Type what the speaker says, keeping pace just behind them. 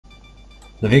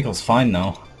The vehicle's fine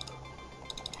though.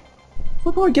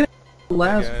 Where do I get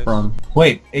las from?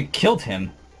 Wait, it killed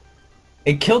him.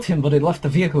 It killed him, but it left the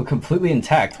vehicle completely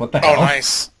intact. What the hell? Oh,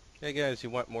 nice. Hey guys, you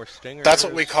want more stingers? That's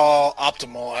what we call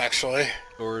optimal, actually.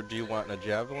 Or do you want a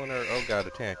javelin or oh god,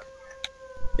 a tank?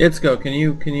 It's go. Can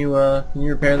you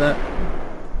repair that?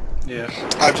 Yeah.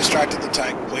 I've distracted the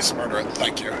tank. Please murder it.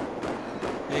 Thank you.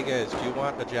 Hey guys, do you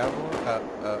want a javelin?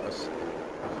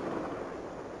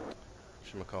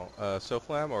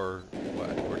 Soflam or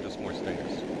what? Or just more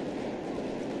stingers?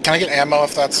 Can I get ammo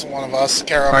if that's one of us?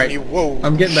 Kara, Alright. you... Whoa.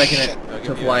 I'm getting back in it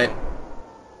to fly it.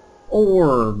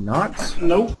 Or not?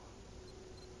 Nope.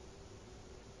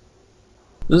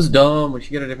 This is dumb. We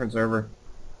should get a different server.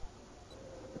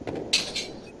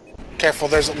 Careful,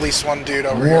 there's at least one dude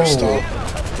over here still.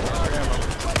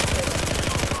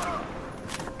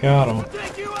 Got him.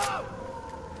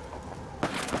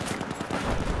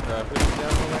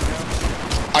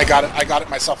 I got it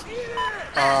myself.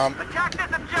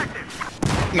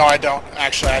 No, I don't.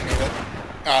 Actually, I need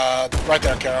it. Right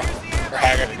there, Carol. Or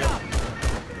Haggard.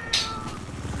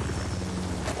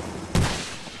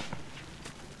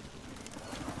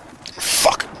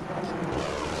 Fuck.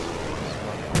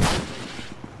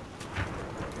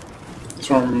 It's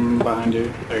from behind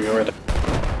you. There you go, right there.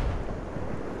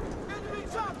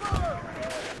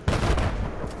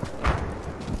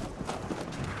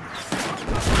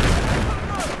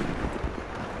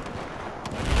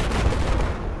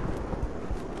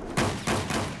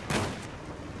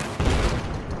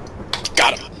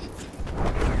 Got him.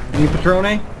 Need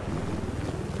Patrone?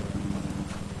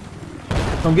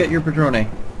 Come get your Patrone.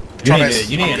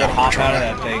 You need to hop out of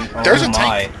that thing. Oh, There's a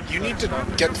tank. You need to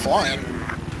get flying.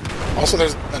 Also,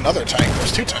 there's another tank.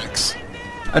 There's two tanks.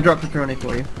 I dropped Patrone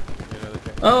for you.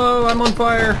 Oh, I'm on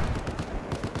fire!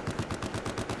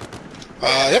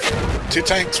 Yep. Two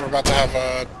tanks. We're about to have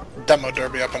a demo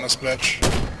derby up on this bitch.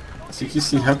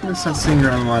 CQC, how come it's not seeing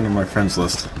you're online on my friends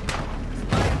list?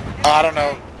 I don't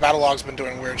know. Battlelog's been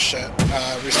doing weird shit.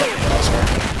 Restart your browser.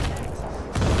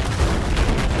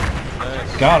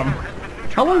 Got him.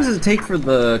 How long does it take for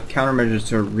the countermeasures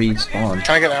to respawn?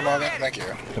 Can I get ammo on that? Thank you.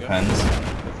 Depends.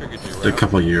 A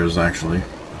couple of years, actually.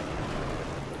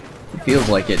 It feels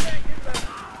like it.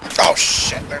 Oh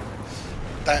shit!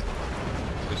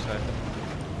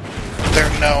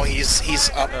 No, he's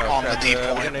up on the D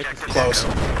point, close.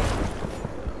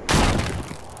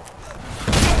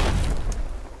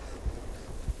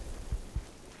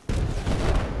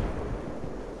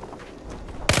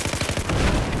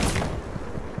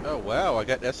 Oh wow, I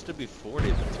got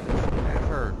SW40s. It's been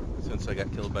forever since I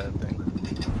got killed by that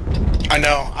thing. I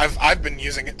know. I've been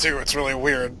using it too. It's really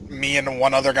weird. Me and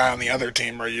one other guy on the other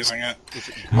team are using it. Is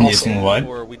it Using what?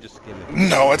 Or are we just skimming?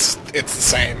 No, it's the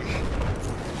same.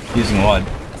 Using what?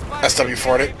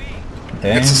 SW40.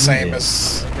 Damn, It's the same yeah.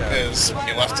 as when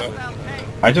you left it.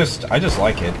 I just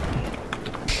like it.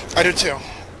 I do too.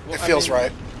 Well, It feels I mean,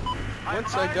 right.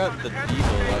 Once I got the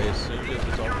Deagle, I assumed it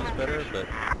was always better, but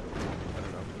I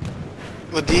don't know.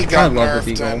 The D I got love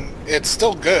the nerfed, Deagle. and it's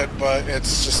still good, but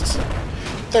it's just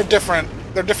they're different.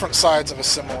 They're different sides of a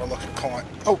similar looking coin.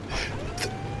 Oh,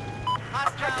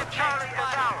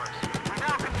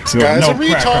 this guy's a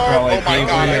retard! Oh my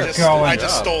god! I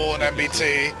just stole an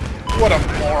MBT. What a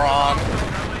moron!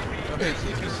 Okay,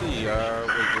 CQC, wait,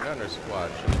 you're not in our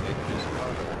squad. Should we make you a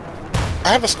squad? I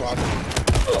have a squad.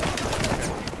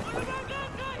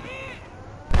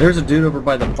 There's a dude over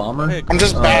by the bomber. Hey, I'm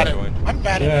just bad at. join. I'm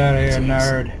bad Get at out of here, MBTs.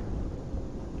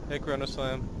 nerd. Hey,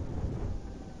 Chronoslam.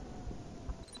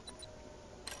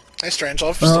 Hey,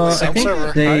 Strangelove, still the I same think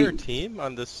server. they- Entire team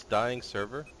on this dying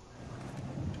server?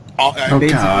 Oh Basically,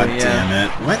 god yeah. damn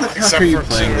it. Why the fuck Except are you for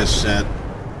playing two. this shit?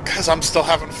 Because I'm still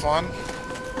having fun.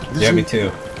 Yeah, me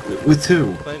too. With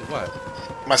who? Playing what?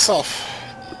 Myself.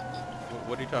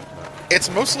 What are you talking about? It's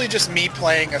mostly just me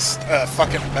playing a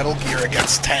fucking Metal Gear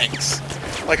against tanks.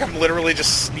 Like, I'm literally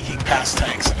just sneaking past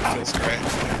tanks, and it feels great.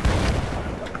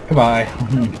 Goodbye.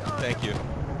 Thank you.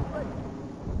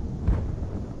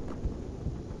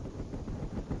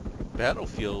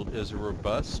 Battlefield is a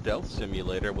robust stealth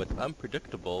simulator with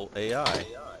unpredictable AI.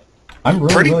 I'm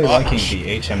Pretty really much. liking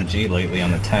the HMG lately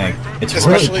on the tank. It's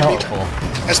Especially really be-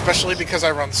 powerful. Especially because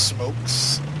I run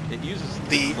smokes. It uses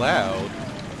The- the cloud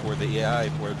for the AI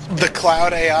for its... The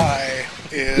cloud AI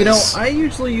is... You know, I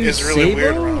usually use is really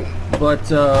weird Sabo, around.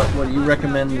 but what do you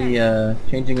recommend the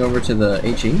changing over to the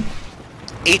HE?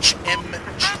 HMG.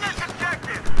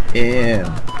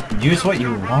 Yeah. Use what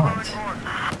you want.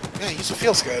 Yeah, use what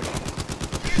feels good.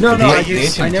 No, The no,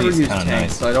 HMG I never is use kinda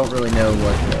tanks, nice. so I don't really know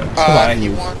what. If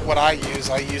you want what I use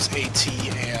AT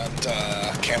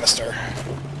and canister.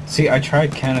 See, I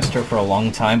tried canister for a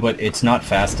long time, but it's not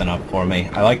fast enough for me.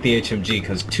 I like the HMG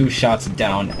because 2 shots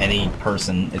down any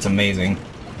person. It's amazing.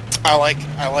 I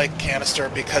like canister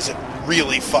because it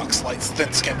really fucks like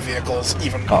thin-skinned vehicles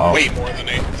even way more than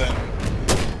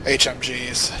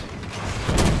HMGs.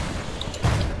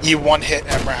 You one-hit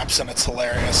MRAPs and it's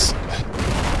hilarious.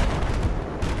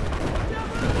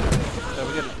 So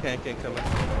we got a tank incoming.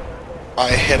 I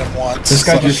hit him once. This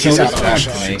guy just he's showed out his of back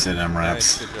action. to me. Nice MRAPs.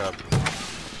 Nice, good job.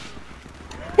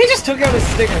 He just took out his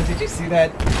stinger. Did you see that?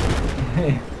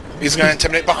 He's gonna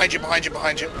intimidate. Behind you, behind you,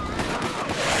 behind you.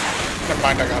 Never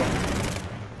mind, I got him.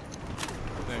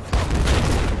 Thanks.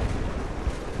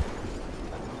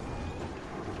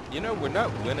 You know, we're not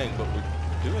winning, but we're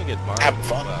doing it Having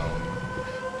fun. well.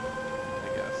 I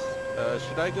guess.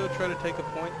 Should I go try to take a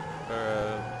point?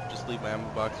 Or just leave my ammo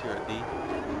box here at D?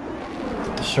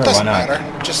 Sure, Doesn't why not?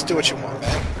 matter. Just do what you want,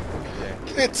 man.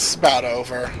 Okay. It's about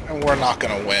over, and we're not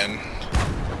gonna win.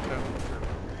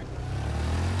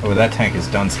 Oh, that tank is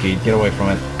done, Skeet. Get away from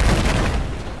it.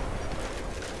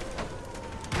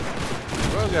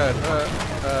 Oh god,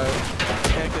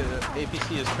 tank,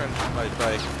 APC is trying to hit my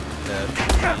bike.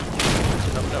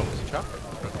 Oh no, it's a chopper.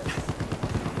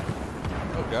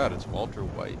 Oh god, it's Walter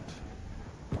White.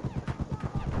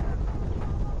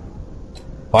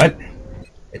 What?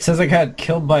 It says I got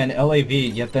killed by an LAV,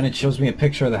 yet then it shows me a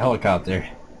picture of the helicopter.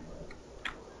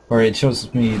 Or it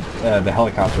shows me the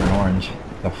helicopter in orange.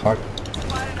 The fuck?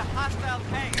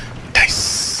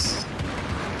 Nice.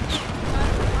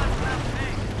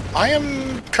 I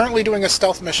am currently doing a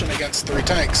stealth mission against 3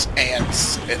 tanks and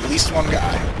at least 1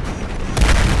 guy.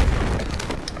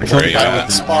 I killed a guy I've been with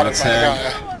an spotted aura by tag. a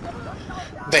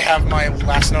guy. They have my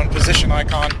last known position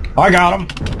icon, I got him!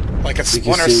 like a You can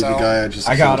splinter see the cell. guy I just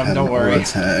I got killed him, had don't an aura worry.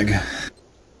 tag.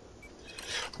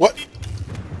 What?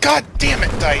 God damn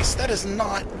it, Dice! That is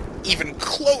not even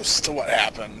close to what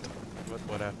happened.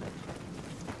 What happened?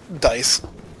 Dice.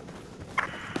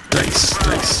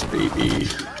 Dice, baby.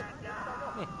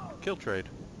 Kill trade.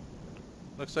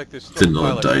 Looks like there's still Didn't a know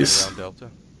pilot dice. around Delta.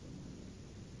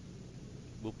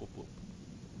 Whoop whoop whoop.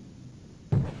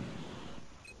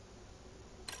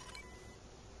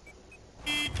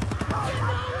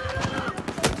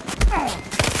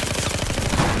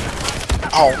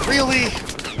 Oh, really?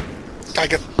 I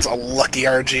get a lucky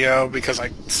RGO because I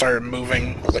started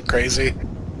moving like crazy.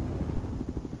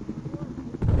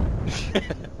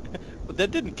 But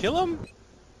that didn't kill him?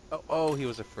 Oh, he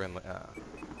was a friendly. That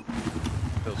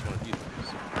was one of you guys.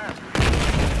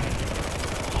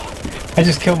 I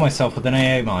just killed myself with an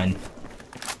AA mine.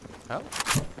 How?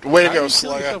 Way to How go, you kill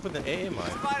Slugger. yourself with an AA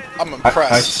mine? I'm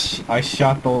impressed. I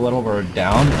shot the little bird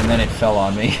down, and then it fell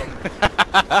on me.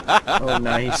 Oh,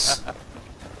 nice.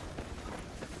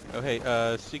 Oh hey,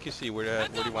 CQC, where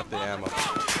do you want the ammo?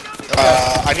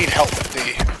 I need help with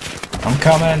D. I'm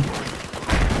coming.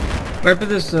 Right after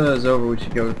this is over, we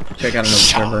should go check out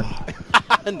another server.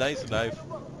 Nice knife.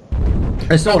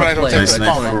 I still but I want to don't play, take Nice but I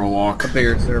night just for a want walk. a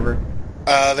bigger server.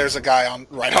 There's a guy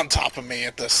right on top of me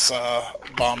at this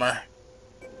bomber.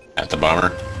 At the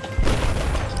bomber.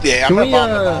 Yeah, I'm Can gonna we, bomb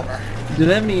the bomber. do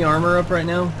they have any armor up right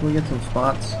now? Can we get some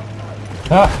spots?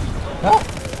 Ah! Ah!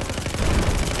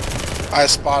 I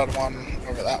spotted one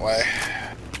over that way.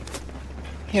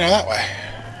 You know, that way.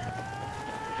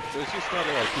 There's just not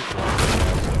a lot of people.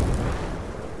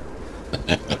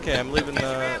 Okay, I'm leaving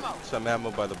some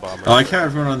ammo by the bomber. I like how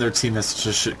everyone on their team has such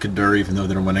a shit Kaduri even though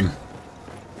they're winning.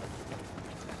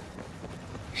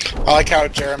 I like how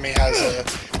Jeremy has a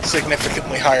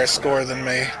significantly higher score than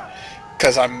me,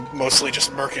 because I'm mostly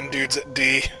just murking dudes at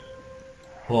D.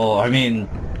 Well, I mean,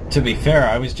 to be fair,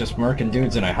 I was just murking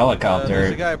dudes in a There's a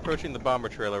helicopter. guy approaching the bomber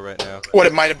trailer right now. What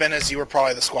it might have been is you were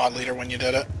probably the squad leader when you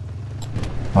did it.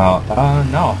 Well,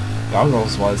 no.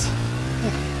 Goggles was.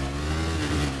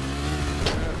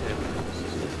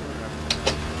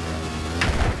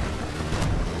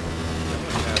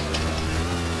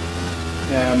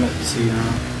 Yeah, I'm at C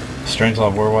now.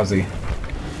 Strangelove, where was he?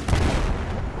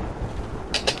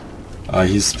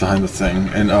 He's behind the thing,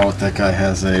 and oh, that guy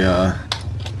has a,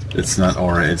 it's not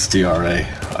aura, it's DRA.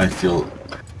 I feel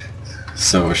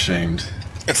so ashamed.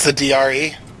 It's the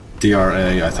DRE,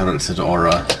 DRA, I thought it said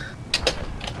aura.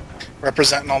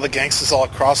 representing all the gangsters all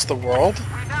across the world.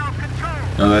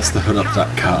 No, that's the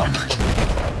hoodup.com.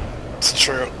 It's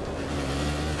true.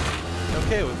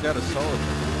 Okay, we've got a solid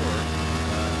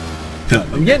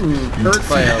I'm getting hurt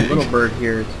by a little bird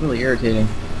here. It's really irritating.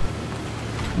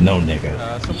 No, nigga.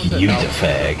 someone's at You Alpha. the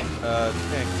fag. tank,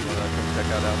 you wanna come check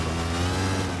out Alpha?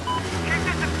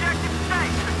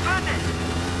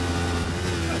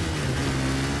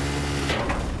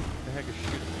 The heck is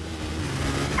shooting?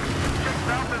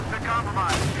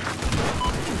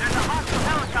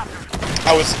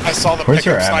 I saw the Where's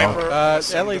your pickup ammo? sniper. I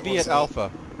assumed LAV it was at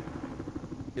Alpha.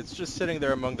 It's just sitting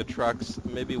there among the trucks.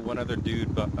 Maybe one other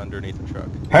dude underneath the truck.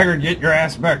 Haggard, get your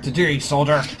ass back to duty,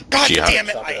 soldier. God Jihad. damn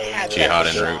it! I had Jihad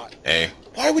that en route shot. A.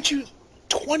 Why would you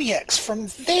 20x from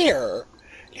there?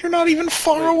 You're not even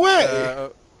far away.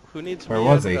 Who needs Where me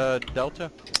was at, he?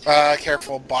 Delta?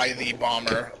 Careful by the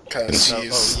bomber, because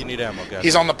Oh, you need ammo, guys.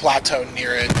 he's on the plateau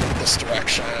near it, this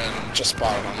direction. Just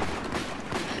spotted him.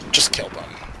 Just killed him.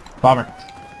 Bomber.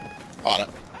 On it.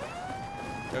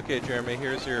 Okay, Jeremy,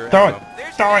 here's your Throw ammo.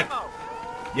 it! Throw it! I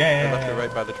left it Yeah!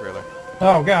 right by the trailer.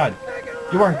 Oh god.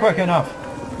 You weren't quick enough.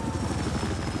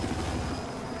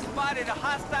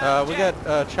 We got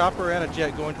a chopper and a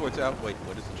jet going towards Alpha. Wait,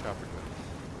 what is the chopper doing?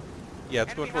 Yeah,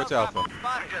 it's going towards Alpha.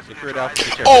 If you're at Alpha,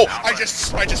 be careful. Oh! I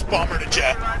just bombered a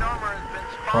jet.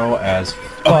 Pro as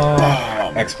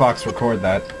fuck. Xbox record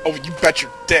that. Oh, you bet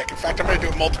your dick. In fact, I'm gonna do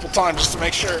it multiple times just to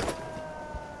make sure.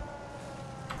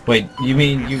 Wait, you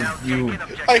mean you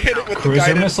I hit it with the cruiser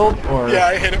guided missile or? Yeah,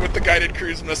 I hit it with the guided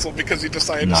cruise missile because he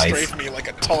decided Nice. to strafe me like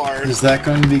a tar. Is that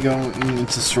going to be going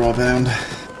into Strawbound?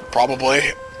 Probably.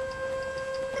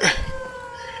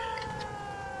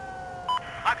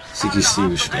 CQC,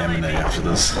 we should animate after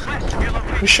this.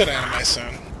 We should anime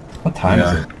soon. What time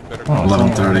Yeah. is it? Oh, it's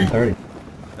 11:30.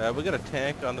 11:30. We got a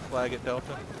tank on the flag at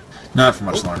Delta. Not for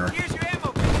much longer.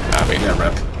 Copy. Yeah,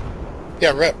 rep.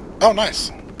 Yeah, rip. Oh,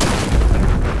 nice.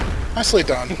 Nicely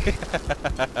done.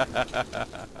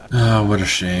 Oh, what a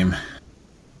shame.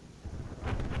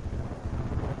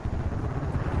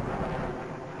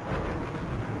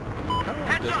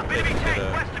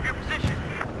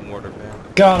 Mortar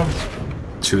van. Got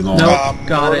him. Too long. Nope.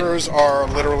 Got it. Mortars are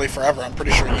literally forever. I'm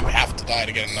pretty sure you have to die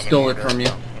to get another Stole it mortar. from you.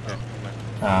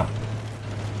 Ah.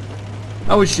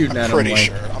 I was shooting I'm at him pretty like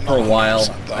sure. I'm for a not while.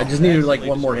 100% though. I just needed like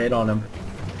one more hit on him.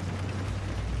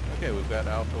 Okay, we've got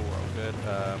Alpha, we're all good.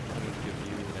 I'm going to give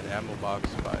you an ammo box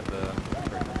by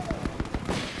the...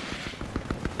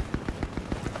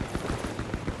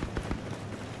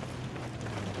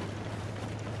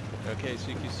 Okay,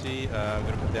 CQC, I'm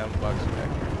going to put down the box back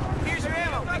here. Here's your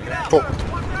ammo. Back it out. Cool.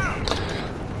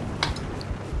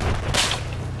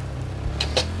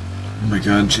 Oh my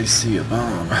god, JC, a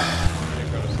bomb.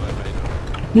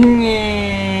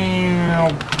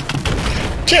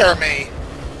 Jeremy!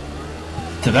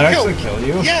 Did that actually kill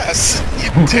you? Yes!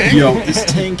 You did! Yo, this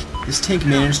tank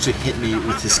managed to hit me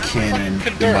with his cannon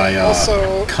in my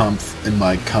Also- Kampf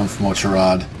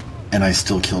Motorrad, and I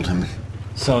still killed him.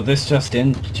 So this just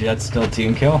in, Jet still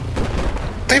team kill?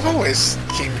 They've always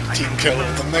team killed,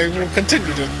 and they will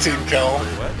continue to team kill.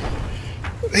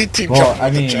 He team Well, killed I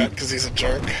with the mean- jet because he's a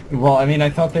jerk. Well, I mean, I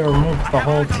thought they removed the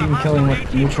whole team killing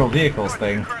with neutral vehicles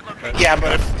thing. Yeah,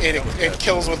 but if it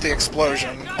kills with the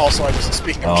explosion. Also, I just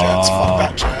speaking of jets, fuck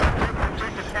that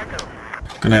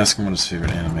jet. I'm gonna ask him what his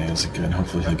favorite anime is again.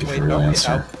 Hopefully he'll give Wait, you a real are we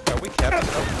answer. out? Are we capped?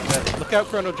 Oh, look out,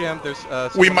 Chrono Jam. There's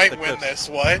We someone might at the win cliffs. this.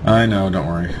 What? I know, don't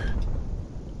worry.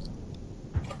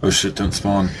 Oh shit, don't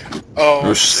spawn. Oh,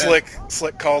 Oh, shit.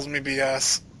 Slick calls me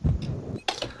BS.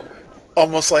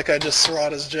 Almost like I just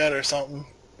swat his jet or something.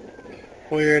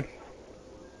 Weird.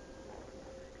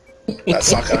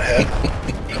 That's not gonna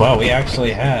hit. Well, we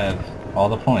actually had all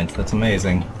the points. That's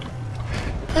amazing.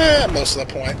 Most of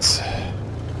the points.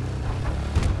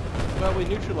 Well, we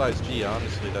neutralized G,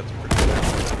 honestly, that's pretty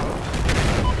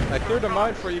good. I cleared a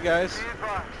mine for you guys.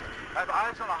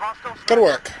 Good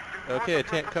work. Okay, a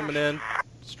tank coming in,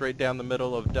 straight down the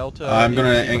middle of Delta. I'm gonna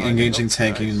APC engage in oh,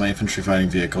 tanking nice. my infantry fighting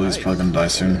vehicle. He's probably gonna die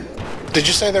soon. Did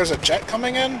you say there's a jet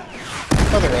coming in?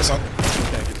 No, there isn't.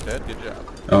 Tank is dead, good job.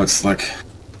 Oh, it's Slick.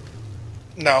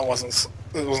 No, it wasn't.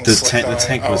 It wasn't The Slick.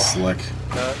 tank was Slick.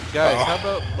 Guys, Oh. how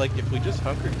about, like, if we just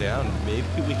hunker down, maybe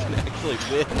we can actually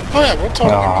win? Oh yeah, we'll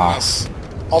totally Ah. win this.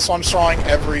 Also, I'm destroying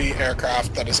every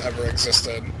aircraft that has ever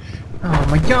existed. Oh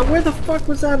my god, where the fuck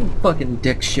was that fucking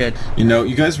dick shit? You know,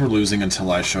 you guys were losing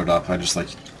until I showed up. I just like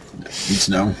need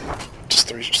to know. Just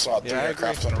saw three Yeah, I agree.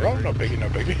 aircraft in a row. No biggie, no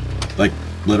biggie. Like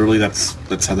literally, that's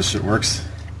how this shit works.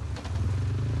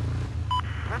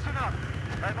 Listen up.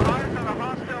 I've eyes on a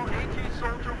hostile AT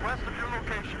soldier west of your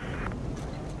location.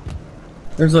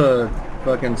 There's a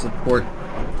fucking support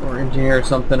or engineer or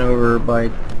something over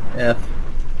by F.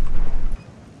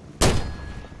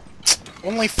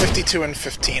 Only 52 and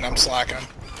 15. I'm slacking.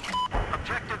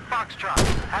 Objective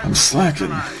Foxtrot. I'm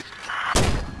slacking.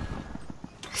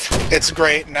 It's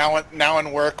great now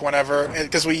in work whenever,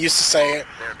 because we used to say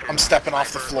I'm stepping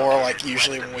off the floor like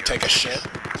usually when we take a shit.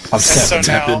 I'm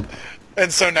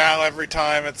And so now every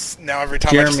time I just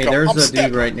Jeremy, go, there's I'm a stepping.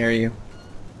 dude right near you.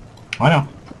 I know.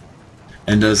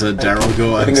 And does Daryl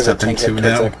go I think there's a step into tank it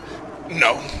now? hit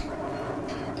No.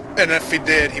 And if he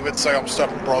did, he would say, I'm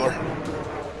stepping brother.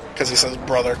 Because he says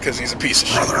brother, because he's a piece of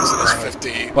shit. Because he's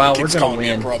 50. Wow, we're keeps gonna calling me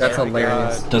a win. brother. That's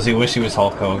hilarious. Does he wish he was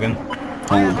Hulk Hogan?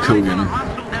 Hulk Hogan.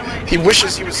 He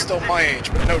wishes he was still my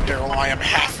age, but no, Daryl, I am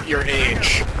half your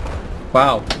age.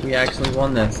 Wow, we actually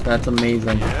won this. That's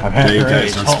amazing. I've had Hey, your guys,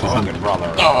 age, that's Hulk fun. Hogan,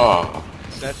 brother. Oh!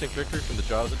 Snatching victory from the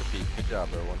jaws of defeat. Good job,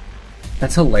 everyone.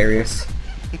 That's hilarious.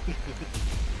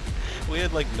 We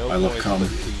had like no I love points comedy.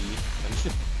 but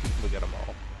C, and look at them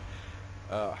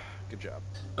all. Good job.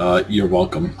 You're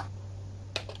welcome.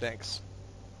 Thanks.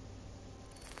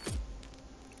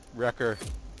 Wrecker.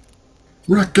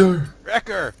 Wrecker!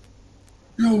 Wrecker!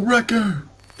 Yo, Wrecker!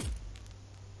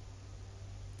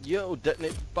 Yo,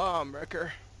 detonate bomb,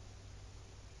 Wrecker.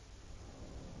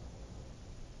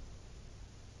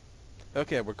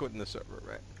 Okay, we're quitting the server,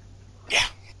 right?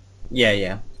 Yeah,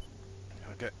 yeah.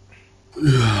 Okay.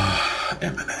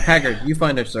 Eminem. Haggard, you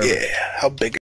find our server. Yeah, how big